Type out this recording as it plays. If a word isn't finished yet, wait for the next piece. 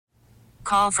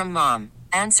call from mom.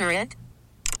 Answer it.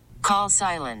 Call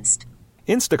silenced.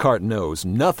 Instacart knows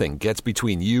nothing gets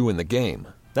between you and the game.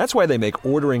 That's why they make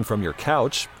ordering from your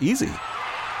couch easy.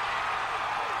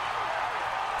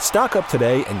 Stock up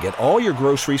today and get all your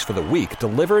groceries for the week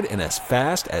delivered in as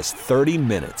fast as 30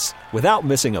 minutes without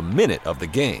missing a minute of the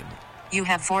game. You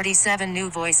have 47 new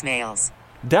voicemails.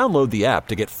 Download the app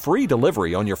to get free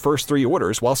delivery on your first 3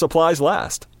 orders while supplies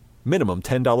last. Minimum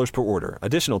 $10 per order.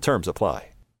 Additional terms apply.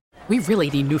 We really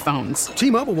need new phones.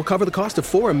 T-Mobile will cover the cost of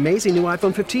 4 amazing new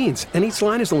iPhone 15s, and each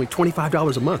line is only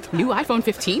 $25 a month. New iPhone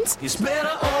 15s? It's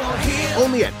better over here.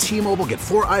 Only at T-Mobile, get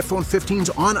 4 iPhone 15s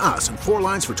on us and 4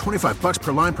 lines for $25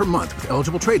 per line per month with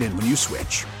eligible trade-in when you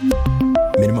switch.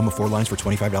 Minimum of 4 lines for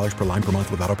 $25 per line per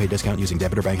month with autopay discount using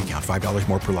debit or bank account. $5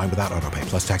 more per line without autopay,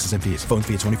 plus taxes and fees. Phone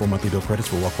fee at 24 monthly bill credits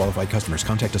for well-qualified customers.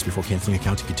 Contact us before canceling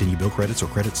account to continue bill credits or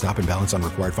credit stop and balance on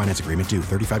required finance agreement due.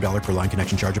 $35 per line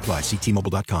connection charge applies. See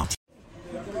T-Mobile.com.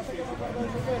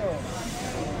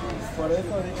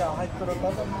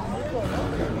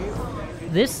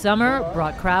 This summer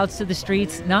brought crowds to the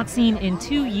streets not seen in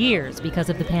 2 years because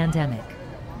of the pandemic.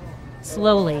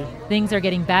 Slowly, things are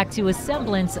getting back to a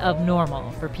semblance of normal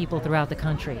for people throughout the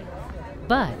country.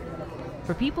 But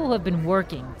for people who have been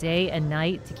working day and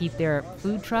night to keep their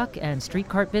food truck and street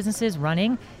cart businesses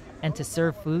running and to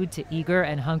serve food to eager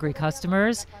and hungry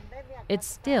customers, it's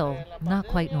still not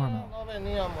quite normal. No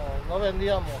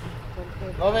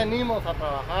venimos a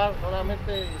trabajar,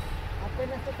 solamente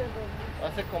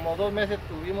hace como 2 meses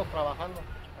estuvimos trabajando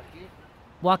aquí.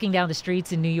 Walking down the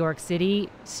streets in New York City,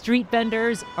 street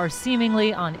vendors are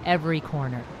seemingly on every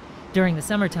corner. During the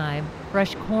summertime,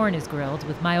 fresh corn is grilled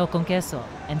with mayo con queso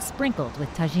and sprinkled with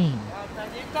tajin.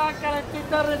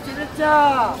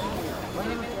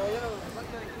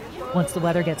 Once the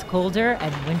weather gets colder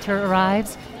and winter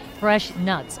arrives, fresh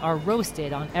nuts are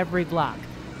roasted on every block,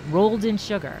 rolled in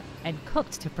sugar, and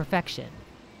cooked to perfection,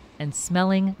 and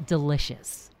smelling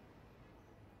delicious.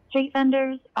 Street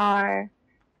vendors are,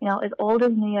 as old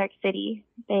as New York City.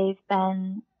 They've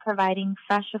been providing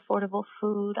fresh, affordable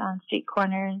food on street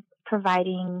corners,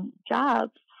 providing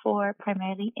jobs for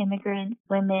primarily immigrant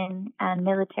women and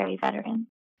military veterans.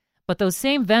 But those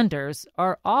same vendors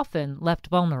are often left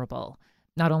vulnerable,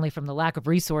 not only from the lack of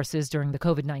resources during the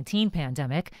COVID-19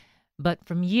 pandemic, but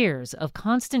from years of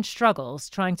constant struggles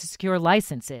trying to secure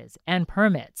licenses and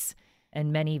permits.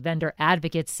 And many vendor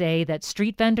advocates say that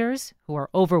street vendors, who are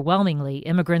overwhelmingly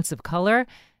immigrants of color,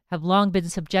 have long been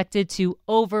subjected to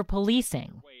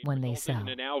over-policing when they sell. In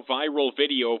a now viral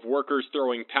video of workers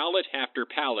throwing pallet after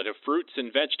pallet of fruits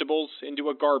and vegetables into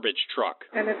a garbage truck.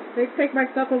 And if they take my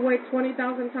stuff away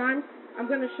 20,000 times, I'm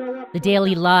going to show up. The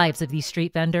daily lives of these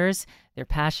street vendors, their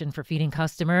passion for feeding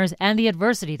customers, and the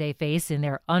adversity they face in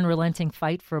their unrelenting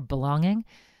fight for belonging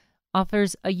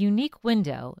offers a unique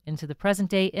window into the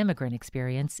present-day immigrant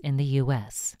experience in the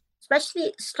U.S.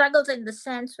 Especially struggles in the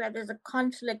sense where there's a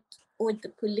conflict with the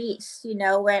police,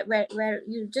 where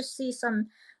you just see some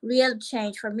real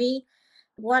change. For me,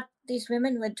 what these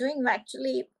women were doing were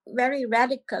actually very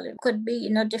radical. It could be,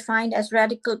 defined as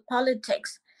radical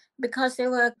politics, because they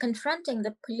were confronting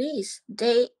the police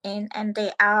day in and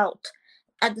day out.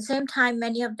 At the same time,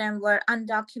 many of them were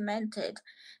undocumented,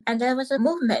 and there was a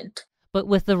movement. But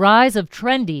with the rise of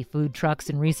trendy food trucks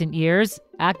in recent years,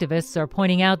 activists are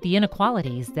pointing out the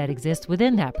inequalities that exist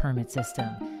within that permit system,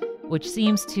 which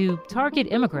seems to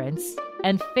target immigrants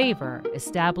and favor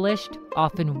established,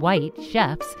 often white,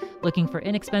 chefs looking for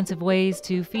inexpensive ways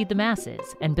to feed the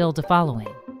masses and build a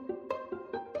following.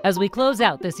 As we close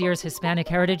out this year's Hispanic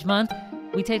Heritage Month,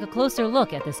 we take a closer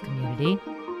look at this community,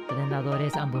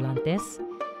 Vendedores Ambulantes.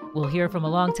 We'll hear from a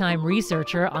longtime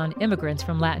researcher on immigrants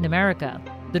from Latin America,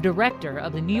 the director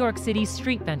of the New York City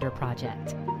Street Vendor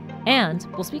Project. And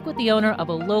we'll speak with the owner of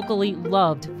a locally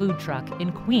loved food truck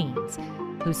in Queens,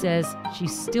 who says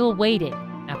she's still waiting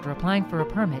after applying for a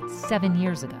permit 7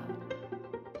 years ago.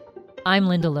 I'm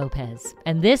Linda Lopez,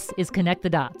 and this is Connect the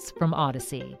Dots from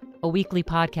Odyssey, a weekly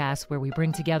podcast where we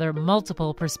bring together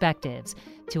multiple perspectives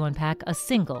to unpack a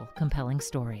single compelling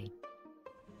story.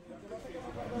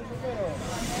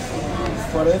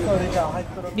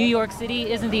 New York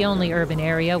City isn't the only urban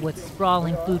area with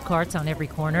sprawling food carts on every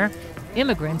corner.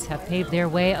 Immigrants have paved their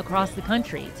way across the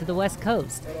country to the West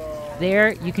Coast.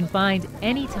 There, you can find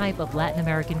any type of Latin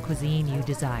American cuisine you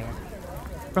desire.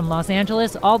 From Los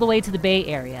Angeles all the way to the Bay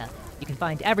Area, you can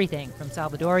find everything from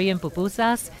Salvadorian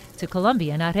pupusas to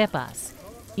Colombian arepas,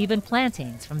 even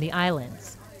plantains from the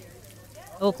islands.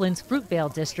 Oakland's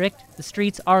Fruitvale district, the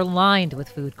streets are lined with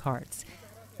food carts,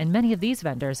 and many of these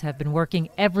vendors have been working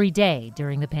every day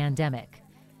during the pandemic.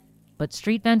 But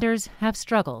street vendors have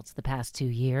struggled the past 2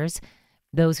 years.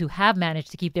 Those who have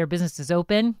managed to keep their businesses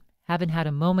open haven't had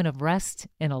a moment of rest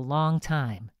in a long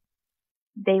time.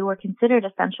 They were considered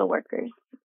essential workers.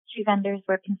 Street vendors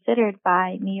were considered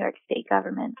by New York State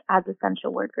government as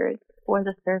essential workers for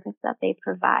the service that they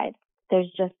provide.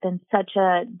 There's just been such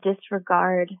a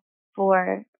disregard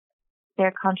for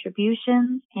their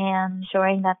contributions and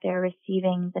ensuring that they're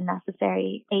receiving the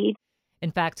necessary aid.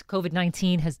 In fact,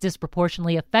 COVID-19 has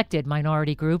disproportionately affected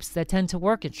minority groups that tend to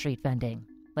work in street vending,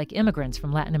 like immigrants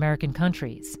from Latin American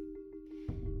countries.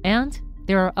 And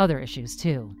there are other issues,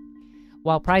 too.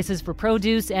 While prices for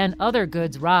produce and other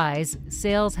goods rise,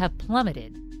 sales have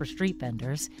plummeted for street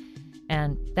vendors.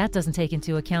 And that doesn't take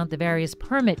into account the various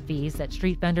permit fees that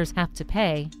street vendors have to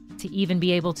pay to even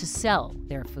be able to sell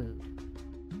their food.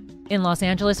 In Los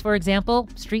Angeles, for example,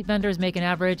 street vendors make an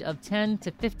average of $10,000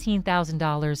 to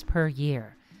 $15,000 per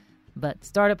year. But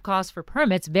startup costs for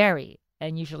permits vary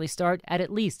and usually start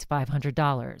at least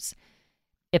 $500.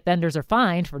 If vendors are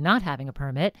fined for not having a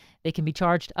permit, they can be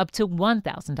charged up to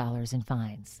 $1,000 in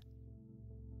fines.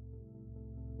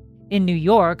 In New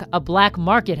York, a black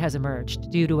market has emerged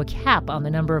due to a cap on the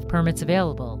number of permits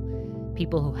available.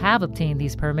 People who have obtained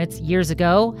these permits years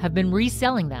ago have been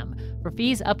reselling them for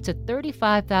fees up to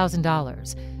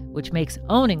 $35,000, which makes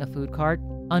owning a food cart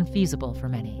unfeasible for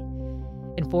many.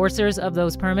 Enforcers of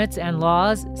those permits and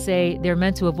laws say they're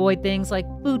meant to avoid things like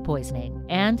food poisoning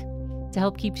and to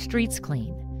help keep streets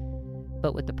clean.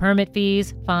 But with the permit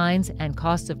fees, fines, and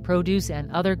costs of produce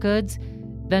and other goods,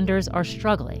 vendors are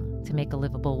struggling to make a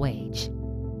livable wage.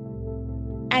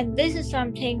 And this is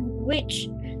something which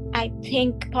I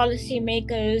think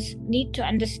policymakers need to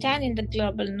understand in the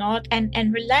global north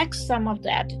and relax some of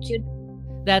the attitude.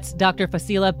 That's Dr.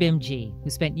 Fasila Bhimji, who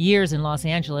spent years in Los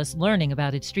Angeles learning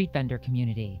about its street vendor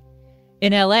community.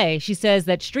 In LA, she says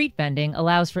that street vending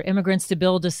allows for immigrants to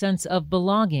build a sense of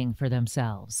belonging for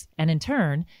themselves and, in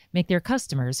turn, make their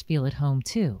customers feel at home,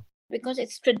 too. Because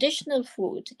it's traditional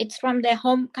food. It's from their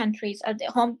home countries or their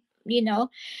home,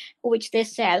 which they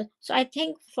sell. So I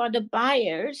think for the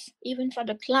buyers, even for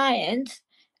the clients,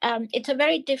 it's a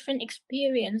very different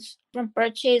experience from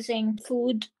purchasing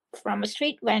food from a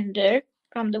street vendor,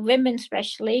 from the women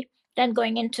especially, than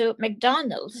going into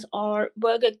McDonald's or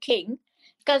Burger King,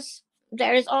 because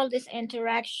there is all this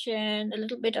interaction, a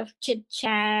little bit of chit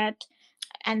chat,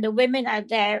 and the women are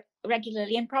there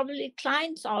regularly, and probably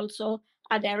clients also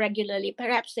are there regularly.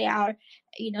 Perhaps they are,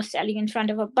 selling in front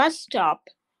of a bus stop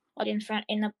or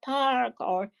in a park,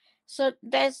 or so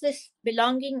there's this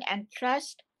belonging and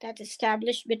trust that's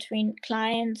established between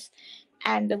clients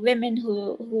and the women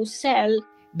who sell.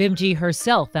 Bhimji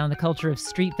herself found the culture of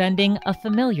street vending a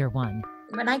familiar one.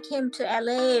 When I came to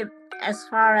LA, as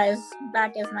far as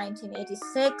back as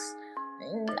 1986,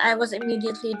 I was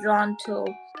immediately drawn to,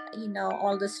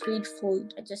 all the street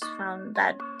food. I just found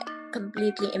that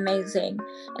completely amazing.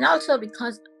 And also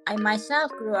because I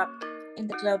myself grew up in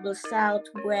the global south,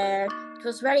 where it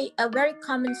was a very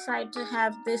common sight to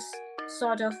have this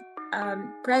sort of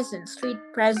street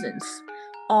presence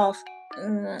of,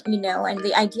 and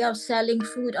the idea of selling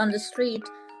food on the street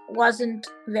wasn't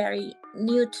very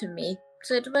new to me.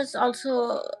 So it was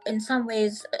also, in some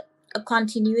ways, a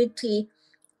continuity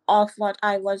of what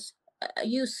I was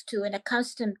used to and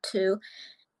accustomed to.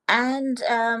 And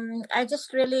I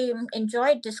just really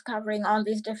enjoyed discovering all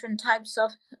these different types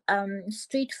of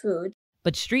street food.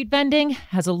 But street vending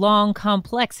has a long,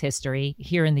 complex history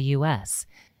here in the U.S.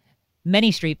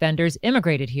 Many street vendors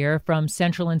immigrated here from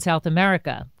Central and South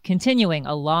America, continuing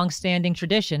a long-standing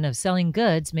tradition of selling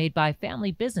goods made by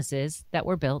family businesses that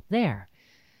were built there.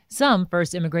 Some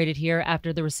first immigrated here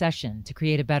after the recession to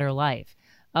create a better life.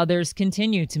 Others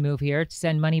continued to move here to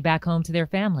send money back home to their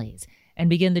families and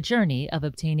begin the journey of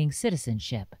obtaining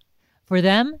citizenship. For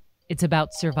them, it's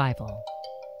about survival.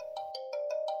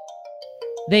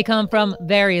 They come from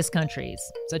various countries,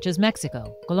 such as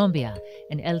Mexico, Colombia,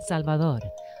 and El Salvador.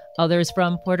 Others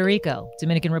from Puerto Rico,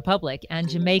 Dominican Republic, and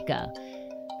Jamaica.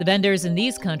 The vendors in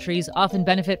these countries often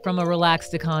benefit from a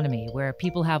relaxed economy where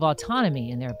people have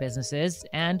autonomy in their businesses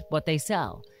and what they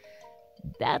sell.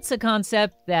 That's a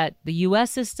concept that the U.S.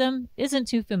 system isn't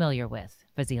too familiar with,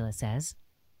 Fasila says.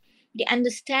 The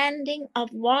understanding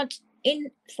of what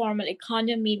informal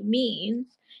economy means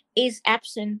is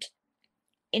absent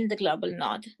in the global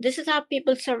north. This is how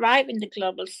people survive in the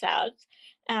global south.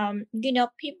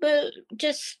 People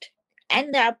just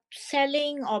end up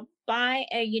selling or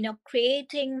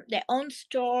creating their own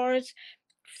stores,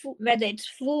 whether it's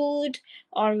food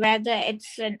or whether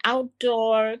it's an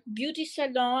outdoor beauty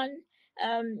salon.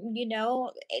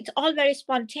 It's all very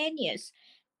spontaneous.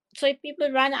 So if people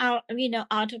run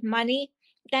out of money,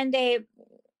 then they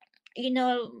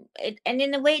and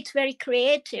in a way it's very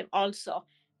creative also.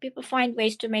 People find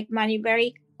ways to make money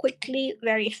very quickly,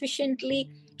 very efficiently,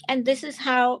 and this is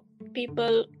how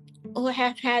people who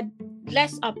have had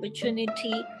less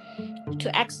opportunity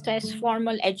to access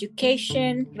formal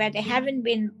education, where they haven't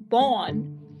been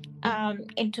born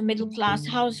into middle class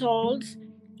households,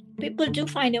 people do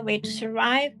find a way to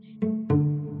survive.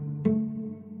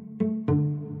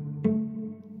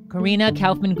 Corina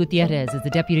Kaufman Gutierrez is the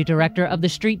deputy director of the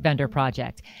Street Vendor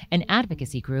Project, an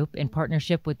advocacy group in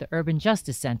partnership with the Urban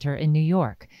Justice Center in New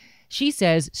York. She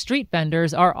says street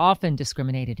vendors are often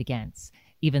discriminated against,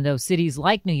 even though cities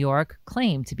like New York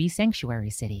claim to be sanctuary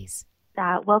cities.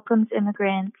 That welcomes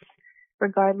immigrants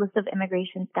regardless of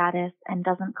immigration status and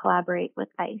doesn't collaborate with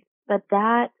ICE. But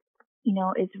that,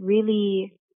 is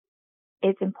really,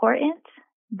 it's important,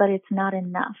 but it's not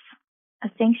enough. A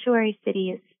sanctuary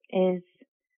city is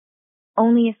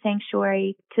only a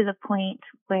sanctuary to the point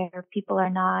where people are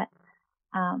not,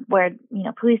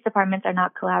 police departments are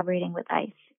not collaborating with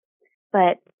ICE.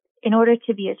 But in order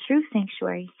to be a true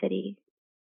sanctuary city,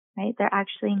 right, there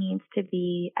actually needs to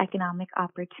be economic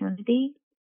opportunity.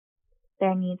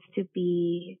 There needs to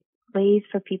be ways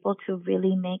for people to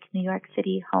really make New York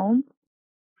City home.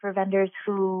 For vendors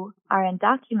who are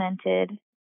undocumented,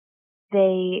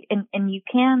 I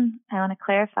want to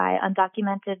clarify,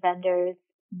 undocumented vendors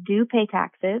do pay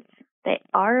taxes. They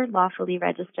are lawfully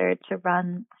registered to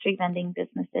run street vending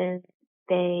businesses.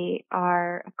 They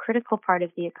are a critical part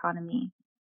of the economy.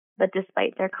 But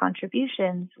despite their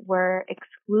contributions, were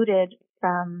excluded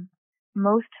from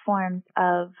most forms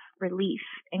of relief,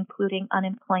 including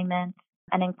unemployment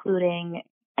and including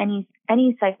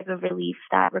any type of relief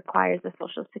that requires a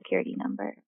social security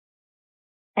number.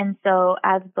 And so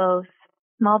as both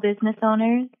small business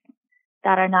owners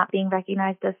that are not being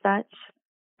recognized as such,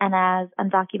 and as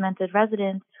undocumented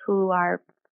residents who are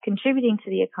contributing to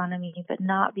the economy but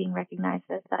not being recognized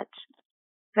as such,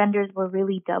 vendors were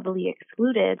really doubly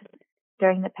excluded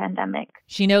during the pandemic.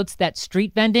 She notes that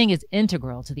street vending is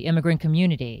integral to the immigrant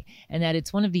community and that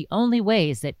it's one of the only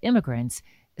ways that immigrants,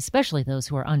 especially those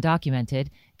who are undocumented,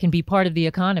 can be part of the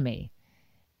economy.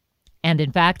 And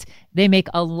in fact, they make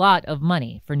a lot of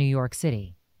money for New York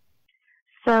City.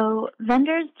 So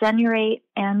vendors generate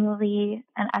annually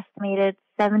an estimated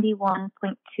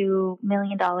 $71.2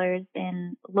 million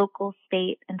in local,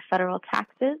 state, and federal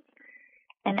taxes,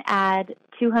 and add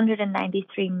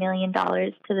 $293 million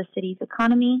to the city's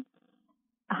economy,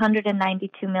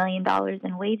 $192 million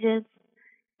in wages,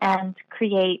 and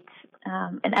create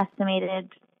an estimated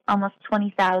almost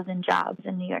 20,000 jobs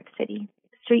in New York City.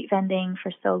 Street vending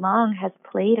for so long has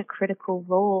played a critical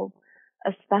role,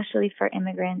 especially for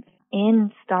immigrants,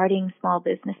 in starting small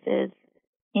businesses,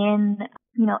 in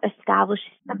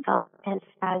establishing themselves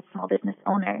as small business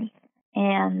owners.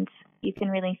 And you can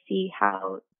really see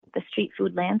how the street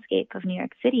food landscape of New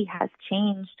York City has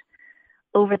changed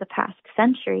over the past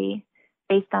century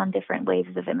based on different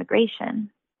waves of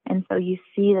immigration. And so you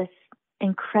see this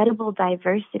incredible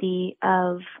diversity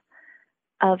of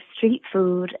street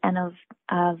food and of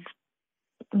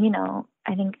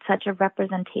I think such a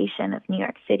representation of New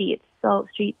York City. It's so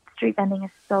street vending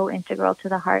is so integral to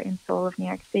the heart and soul of New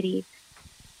York City.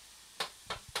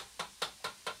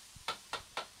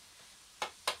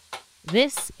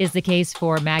 This is the case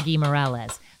for Maggie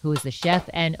Morales, who is the chef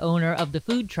and owner of the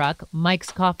food truck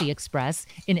Mike's Coffee Express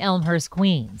in Elmhurst,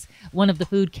 Queens, one of the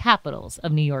food capitals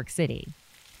of New York City.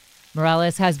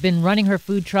 Morales has been running her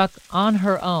food truck on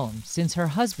her own since her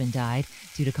husband died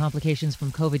due to complications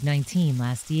from COVID-19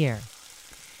 last year.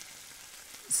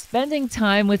 Spending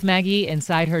time with Maggie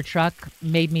inside her truck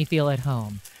made me feel at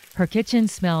home. Her kitchen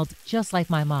smelled just like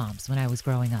my mom's when I was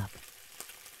growing up.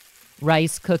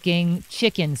 Rice cooking,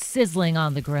 chicken sizzling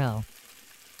on the grill.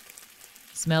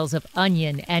 Smells of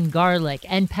onion and garlic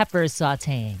and peppers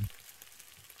sautéing.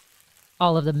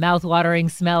 All of the mouth-watering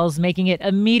smells making it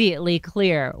immediately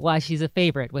clear why she's a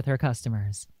favorite with her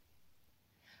customers.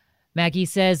 Maggie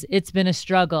says it's been a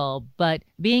struggle, but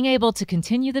being able to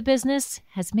continue the business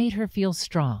has made her feel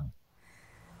strong.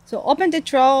 So open the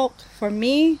truck for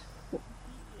me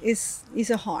is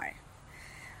a hard.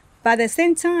 But at the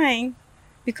same time,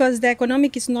 because the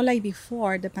economic is not like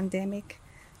before the pandemic,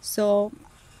 so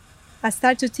I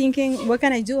started thinking, what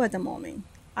can I do at the moment?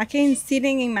 I can't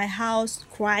sitting in my house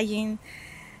crying,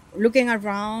 looking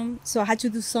around. So I had to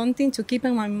do something to keep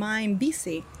my mind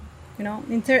busy. Be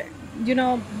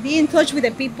in touch with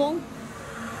the people.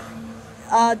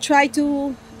 Try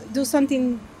to do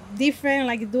something different,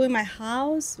 like do in my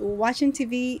house, watching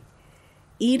TV,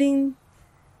 eating,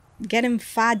 getting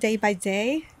fat day by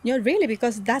day. Really,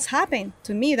 because that's happened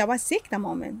to me. That was sick that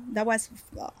moment. That was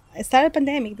it started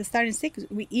pandemic. The starting sick.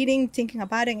 We eating, thinking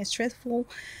about it, and stressful.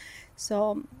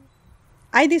 So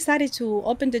I decided to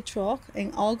open the truck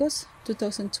in August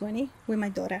 2020 with my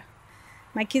daughter.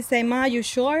 My kids say, "Ma, you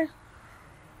sure?"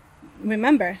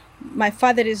 Remember, my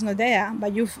father is not there,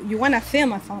 but you want to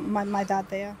film my dad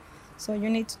there, so you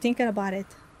need to think about it.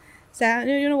 So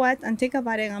you know what? I'm thinking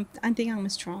about it. I think I'm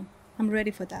strong. I'm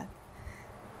ready for that.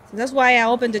 So that's why I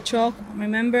opened the truck.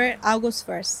 Remember, August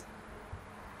 1st.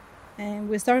 And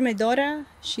we started my daughter.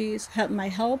 She's my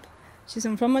help. She's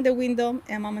in front of the window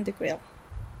and I'm on the grill.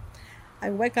 I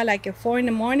wake up like at 4 in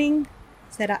the morning,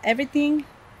 set up everything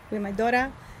with my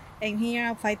daughter, and here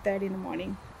at 5:30 in the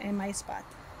morning in my spot.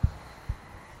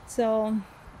 So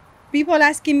people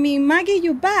asking me, "Maggie,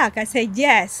 you back?" I say,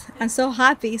 "Yes." I'm so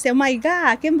happy. They say, "Oh my God,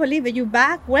 I can't believe it. You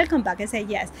back? Welcome back." I say,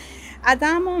 "Yes." At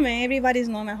that moment, everybody's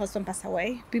know my husband passed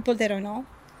away. People, they don't know.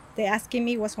 They're asking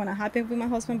me what's going to happen with my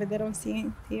husband, but they don't see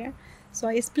him here. So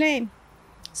I explain.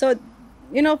 So,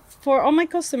 for all my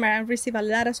customers, I receive a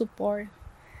lot of support.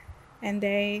 And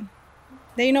they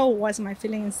know what's my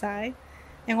feeling inside.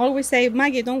 And always say,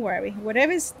 "Maggie, don't worry.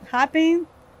 Whatever's happening,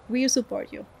 we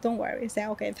support you. Don't worry." I say,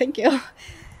 "Okay, thank you."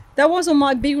 That was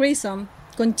my big reason.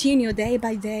 Continue day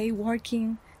by day,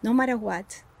 working, no matter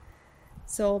what.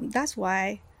 So that's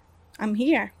why I'm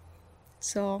here.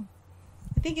 So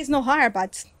I think it's not hard,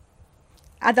 but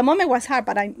at the moment it was hard,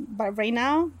 but right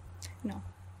now, no.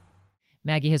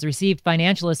 Maggie has received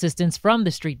financial assistance from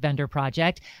the Street Vendor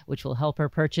Project, which will help her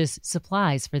purchase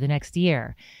supplies for the next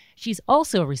year. She's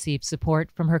also received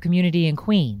support from her community in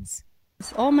Queens.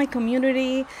 All my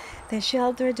community, the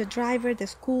shelter, the driver, the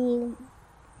school,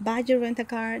 budget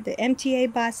rent-a-car, the MTA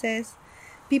buses,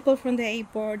 people from the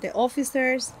airport, the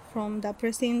officers from the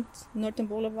precinct, Norton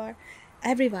Boulevard,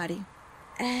 everybody.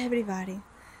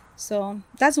 So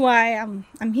that's why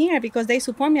I'm here, because they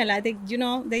support me a lot.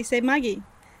 They say, "Maggie,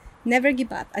 never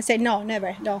give up." I say, "No,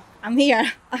 never. No, I'm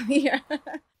here. I'm here."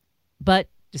 But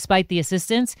despite the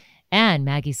assistance and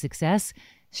Maggie's success,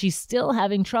 she's still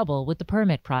having trouble with the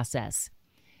permit process.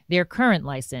 Their current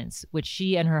license, which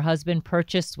she and her husband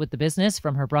purchased with the business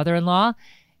from her brother-in-law,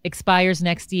 expires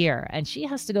next year, and she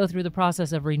has to go through the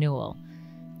process of renewal.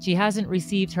 She hasn't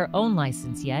received her own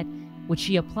license yet, which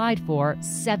she applied for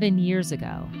 7 years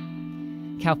ago.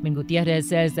 Kaufman Gutierrez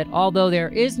says that although there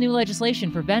is new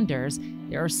legislation for vendors,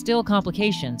 there are still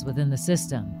complications within the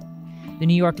system. The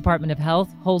New York Department of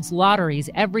Health holds lotteries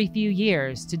every few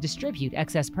years to distribute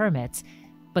excess permits,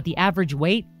 but the average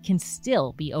wait can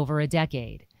still be over a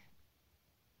decade.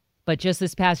 But just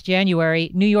this past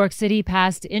January, New York City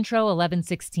passed Intro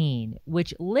 1116,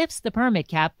 which lifts the permit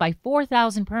cap by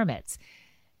 4,000 permits.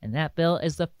 And that bill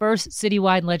is the first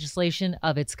citywide legislation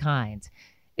of its kind.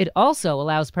 It also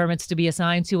allows permits to be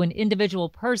assigned to an individual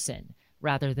person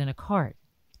rather than a cart.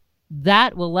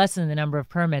 That will lessen the number of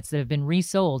permits that have been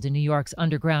resold in New York's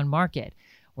underground market,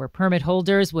 where permit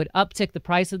holders would uptick the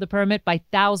price of the permit by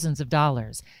thousands of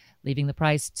dollars, leaving the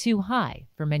price too high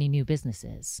for many new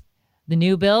businesses. The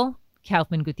new bill,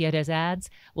 Kaufman Gutierrez adds,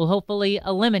 will hopefully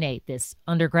eliminate this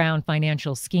underground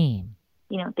financial scheme.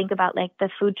 Think about like the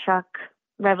food truck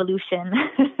revolution,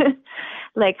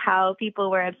 like how people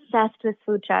were obsessed with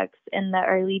food trucks in the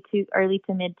early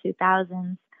to mid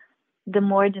 2000s. The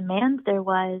more demand there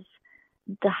was,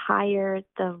 the higher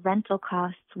the rental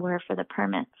costs were for the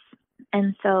permits.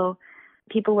 And so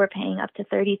people were paying up to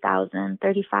 $30,000,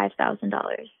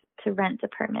 $35,000 to rent a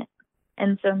permit.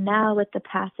 And so now with the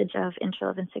passage of Intro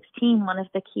 1116, one of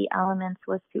the key elements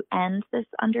was to end this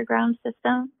underground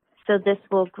system. So this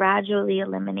will gradually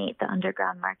eliminate the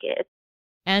underground market.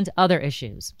 And other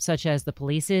issues, such as the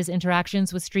police's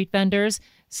interactions with street vendors,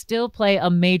 still play a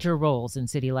major role in a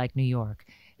city like New York,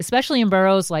 especially in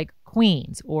boroughs like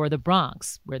Queens or the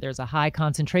Bronx, where there's a high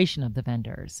concentration of the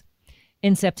vendors.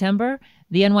 In September,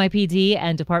 the NYPD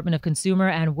and Department of Consumer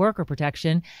and Worker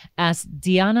Protection asked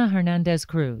Diana Hernandez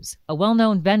Cruz, a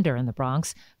well-known vendor in the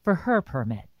Bronx, for her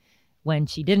permit. When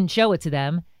she didn't show it to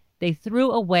them, they threw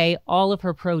away all of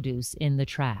her produce in the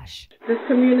trash. This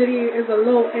community is a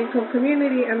low-income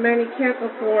community, and many can't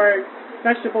afford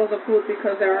vegetables or fruit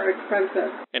because they are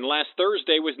expensive. And last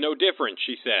Thursday was no different,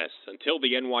 she says, until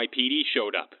the NYPD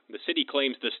showed up. The city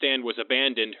claims the stand was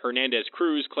abandoned. Hernandez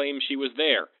Cruz claims she was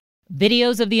there.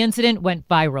 Videos of the incident went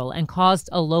viral and caused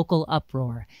a local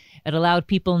uproar. It allowed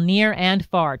people near and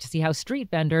far to see how street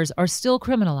vendors are still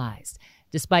criminalized,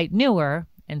 despite newer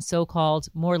and so-called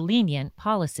more lenient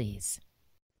policies.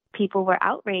 People were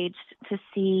outraged to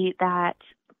see that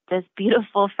this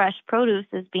beautiful fresh produce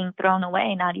is being thrown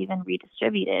away, not even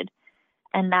redistributed.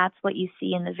 And that's what you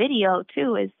see in the video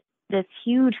too, is this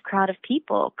huge crowd of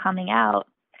people coming out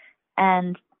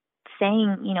and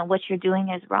saying, what you're doing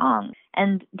is wrong.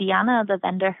 And Diana, the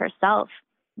vendor herself,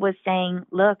 was saying,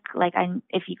 look,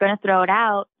 if you're going to throw it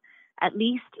out, at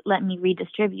least let me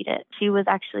redistribute it. She was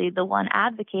actually the one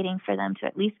advocating for them to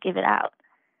at least give it out.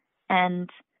 And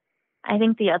I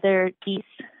think the other piece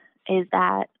is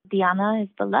that Diana is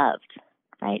beloved,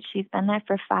 right? She's been there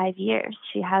for 5 years.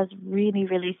 She has really,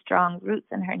 really strong roots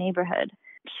in her neighborhood.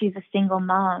 She's a single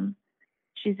mom.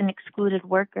 She's an excluded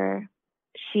worker.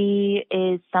 She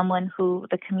is someone who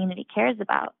the community cares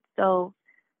about. So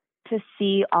to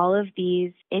see all of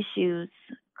these issues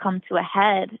come to a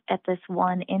head at this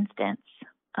one instance,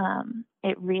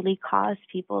 it really caused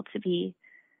people to be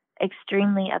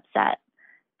extremely upset,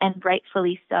 and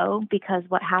rightfully so, because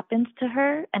what happens to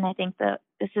her, and I think that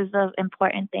this is the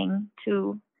important thing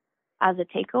to, as a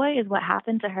takeaway, is what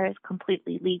happened to her is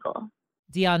completely legal.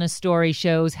 Diana's story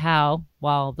shows how,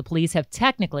 while the police have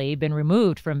technically been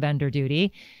removed from vendor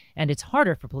duty, and it's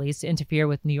harder for police to interfere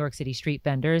with New York City street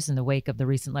vendors in the wake of the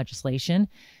recent legislation,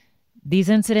 these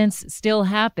incidents still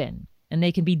happen, and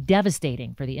they can be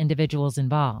devastating for the individuals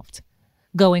involved.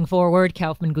 Going forward,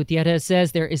 Kaufman Gutierrez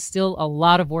says there is still a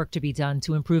lot of work to be done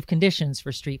to improve conditions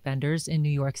for street vendors in New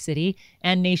York City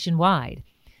and nationwide.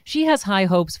 She has high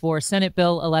hopes for Senate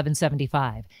Bill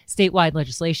 1175, statewide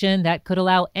legislation that could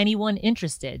allow anyone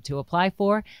interested to apply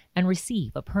for and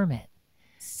receive a permit.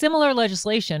 Similar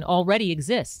legislation already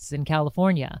exists in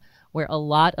California, where a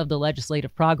lot of the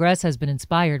legislative progress has been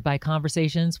inspired by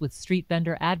conversations with street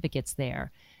vendor advocates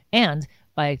there, and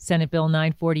by Senate Bill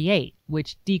 948,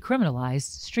 which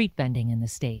decriminalized street vending in the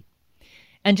state.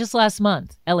 And just last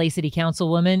month, LA City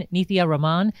Councilwoman Nithya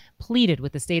Raman pleaded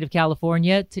with the state of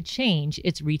California to change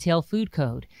its retail food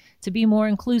code to be more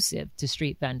inclusive to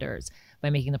street vendors by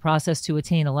making the process to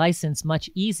attain a license much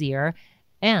easier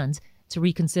and to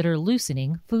reconsider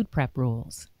loosening food prep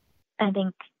rules. I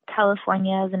think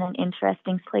California is in an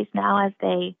interesting place now as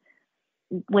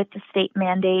with the state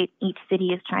mandate, each city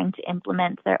is trying to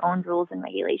implement their own rules and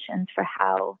regulations for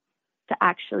how to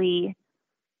actually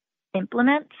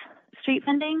implement street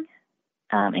vending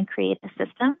and create a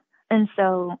system. And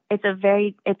so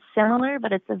it's similar,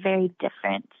 but it's a very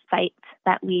different fight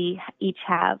that we each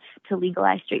have to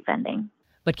legalize street vending.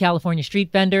 But California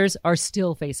street vendors are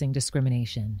still facing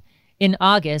discrimination. In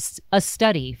August, a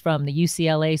study from the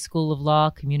UCLA School of Law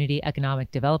Community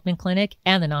Economic Development Clinic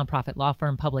and the nonprofit law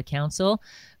firm Public Counsel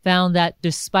found that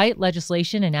despite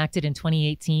legislation enacted in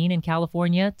 2018 in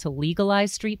California to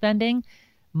legalize street vending,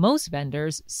 most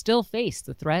vendors still face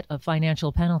the threat of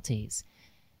financial penalties.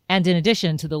 And in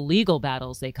addition to the legal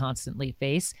battles they constantly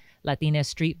face, Latina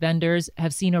street vendors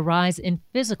have seen a rise in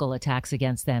physical attacks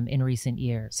against them in recent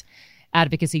years.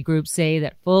 Advocacy groups say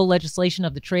that full legislation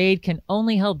of the trade can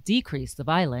only help decrease the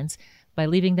violence by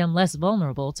leaving them less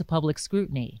vulnerable to public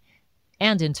scrutiny,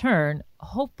 and in turn,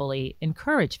 hopefully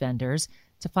encourage vendors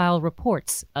to file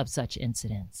reports of such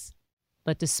incidents.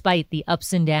 But despite the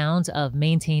ups and downs of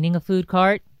maintaining a food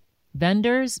cart,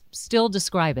 vendors still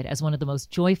describe it as one of the most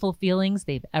joyful feelings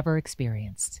they've ever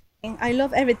experienced. I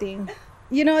love everything.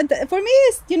 For me,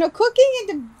 it's, cooking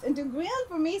in the grill,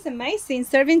 for me, is amazing.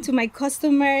 Serving to my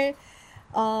customer,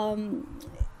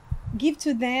 give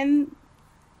to them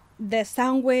the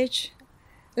sandwich.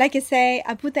 Like I say,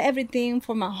 I put everything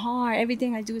for my heart.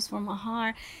 Everything I do is for my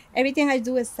heart. Everything I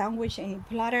do is sandwich and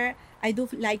platter. I do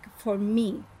like for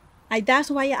me.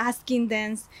 That's why I'm asking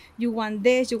them, you want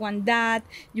this, you want that,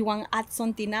 you want to add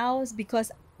something else,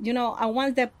 because, I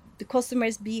want the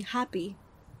customers be happy.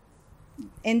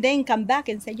 And then come back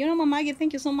and say, Mama Maggie,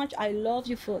 thank you so much. I love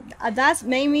your food. That's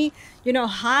made me,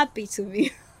 happy to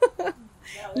be.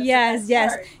 Yes.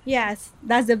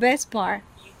 That's the best part.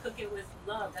 You cook it with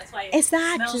love. That's why it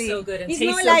smells so good and it's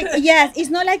tastes not so like good. Yes, it's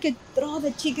not like you throw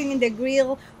the chicken in the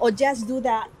grill or just do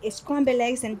the scrambled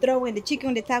eggs and throw in the chicken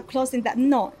on the top, closing that.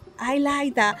 No, I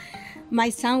like that. My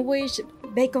sandwich,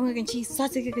 bacon, egg and cheese,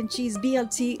 sausage, egg and cheese,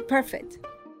 BLT, perfect.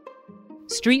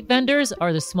 Street vendors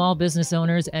are the small business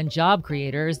owners and job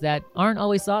creators that aren't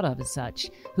always thought of as such,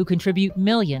 who contribute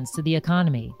millions to the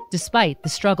economy, despite the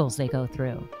struggles they go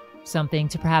through. Something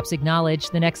to perhaps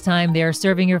acknowledge the next time they're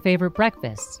serving your favorite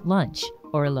breakfast, lunch,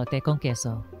 or elote con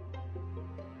queso.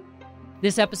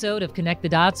 This episode of Connect the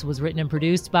Dots was written and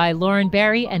produced by Lauren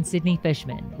Barry and Sydney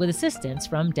Fishman, with assistance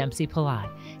from Dempsey Palat.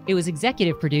 It was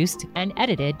executive produced and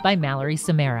edited by Mallory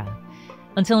Samara.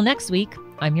 Until next week,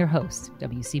 I'm your host,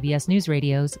 WCBS News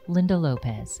Radio's Linda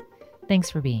Lopez. Thanks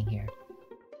for being here.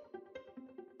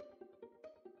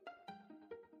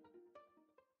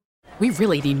 We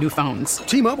really need new phones.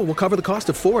 T-Mobile will cover the cost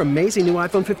of 4 amazing new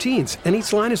iPhone 15s, and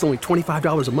each line is only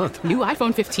 $25 a month. New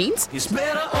iPhone 15s? It's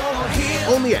better over here.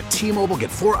 Only at T-Mobile, get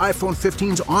 4 iPhone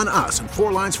 15s on us and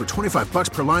 4 lines for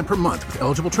 $25 per line per month with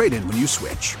eligible trade-in when you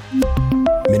switch.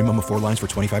 Minimum of 4 lines for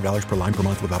 $25 per line per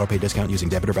month with autopay discount using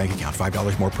debit or bank account.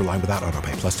 $5 more per line without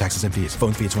autopay, plus taxes and fees.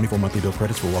 Phone fee at 24 monthly bill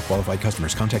credits for well-qualified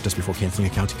customers. Contact us before canceling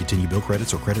account to continue bill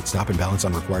credits or credit stop and balance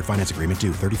on required finance agreement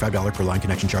due. $35 per line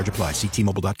connection charge applies. See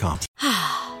T-Mobile.com.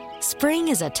 Spring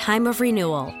is a time of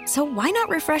renewal, so why not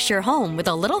refresh your home with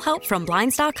a little help from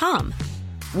Blinds.com?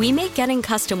 We make getting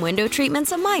custom window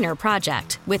treatments a minor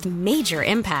project with major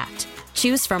impact.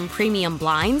 Choose from premium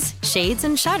blinds, shades,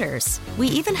 and shutters. We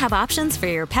even have options for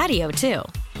your patio, too.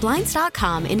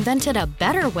 Blinds.com invented a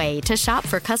better way to shop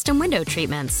for custom window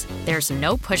treatments. There's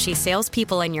no pushy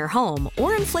salespeople in your home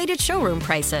or inflated showroom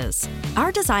prices.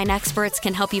 Our design experts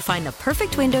can help you find the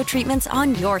perfect window treatments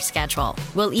on your schedule.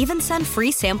 We'll even send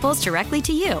free samples directly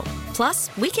to you.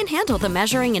 Plus, we can handle the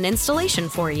measuring and installation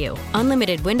for you.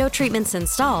 Unlimited window treatments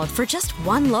installed for just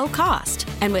one low cost.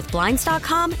 And with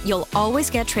Blinds.com, you'll always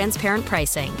get transparent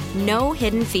pricing. No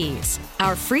hidden fees.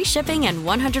 Our free shipping and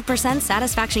 100%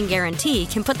 satisfaction guarantee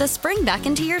can put the spring back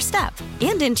into your step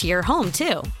and into your home,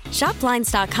 too. Shop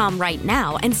Blinds.com right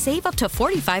now and save up to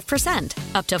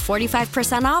 45%. Up to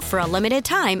 45% off for a limited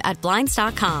time at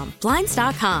Blinds.com.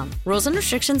 Blinds.com. Rules and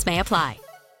restrictions may apply.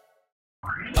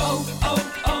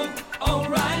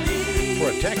 O'Reilly.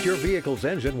 Protect your vehicle's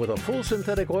engine with a full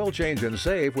synthetic oil change and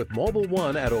save with Mobil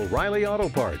 1 at O'Reilly Auto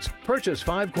Parts. Purchase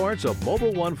 5 quarts of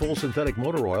Mobil 1 full synthetic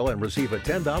motor oil and receive a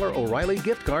 $10 O'Reilly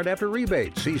gift card after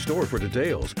rebate. See store for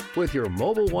details. With your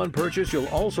Mobil 1 purchase, you'll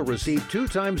also receive 2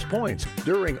 times points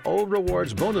during O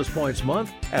Rewards Bonus Points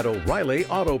Month at O'Reilly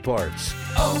Auto Parts.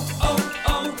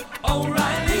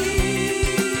 O'Reilly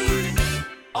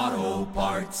Auto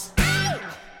Parts.